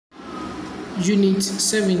Unit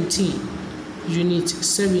 17. Unit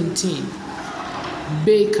 17.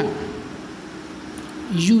 Baker.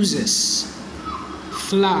 Uses.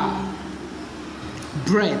 Flour.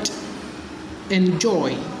 Bread.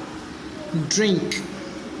 Enjoy. Drink.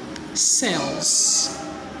 Sells.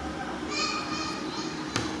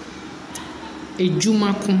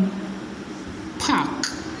 Ejumakun. Park.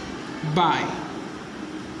 Buy.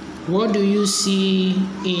 What do you see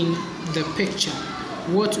in the picture?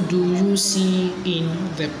 What do you see in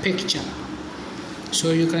the picture?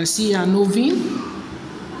 So you can see an oven.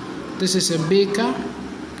 This is a baker.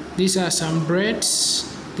 These are some breads.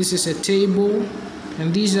 This is a table.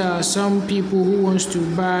 And these are some people who wants to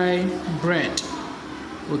buy bread.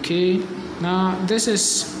 Okay. Now this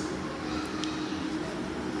is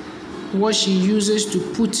what she uses to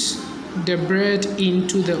put the bread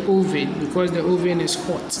into the oven because the oven is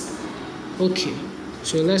hot. Okay,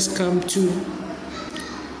 so let's come to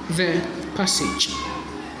the passage.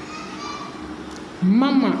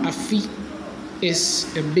 Mama Afi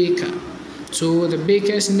is a baker. So the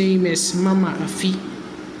baker's name is Mama Afi.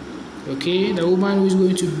 Okay, the woman who is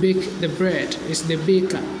going to bake the bread is the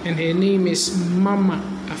baker, and her name is Mama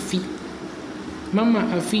Afi. Mama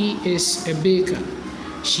Afi is a baker.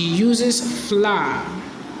 She uses flour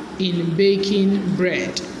in baking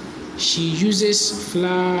bread. She uses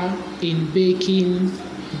flour in baking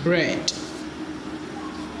bread.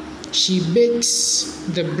 She bakes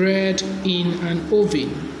the bread in an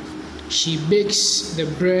oven. She bakes the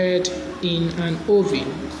bread in an oven.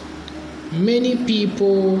 Many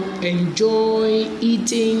people enjoy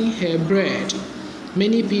eating her bread.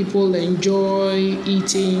 Many people enjoy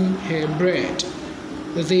eating her bread.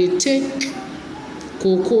 They take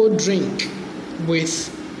cocoa drink with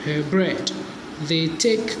her bread. They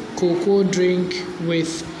take cocoa drink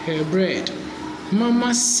with her bread.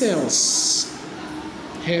 Mama sells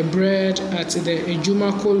her bread at the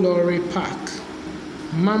Ejumako Lorry Park.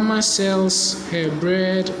 Mama sells her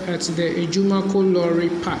bread at the Ejumako Lorry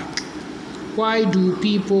Park. Why do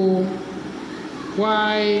people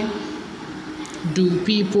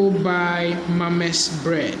buy Mama's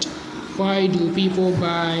bread? Why do people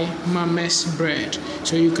buy Mama's bread?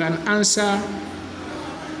 So you can answer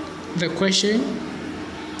the question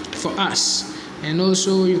for us, and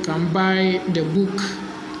also you can buy the book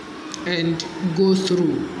and go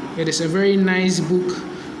through. It is a very nice book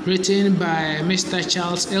written by Mr.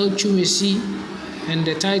 Charles L. Chumesi, and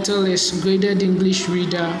the title is Graded English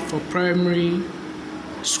Reader for Primary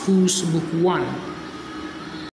Schools Book 1.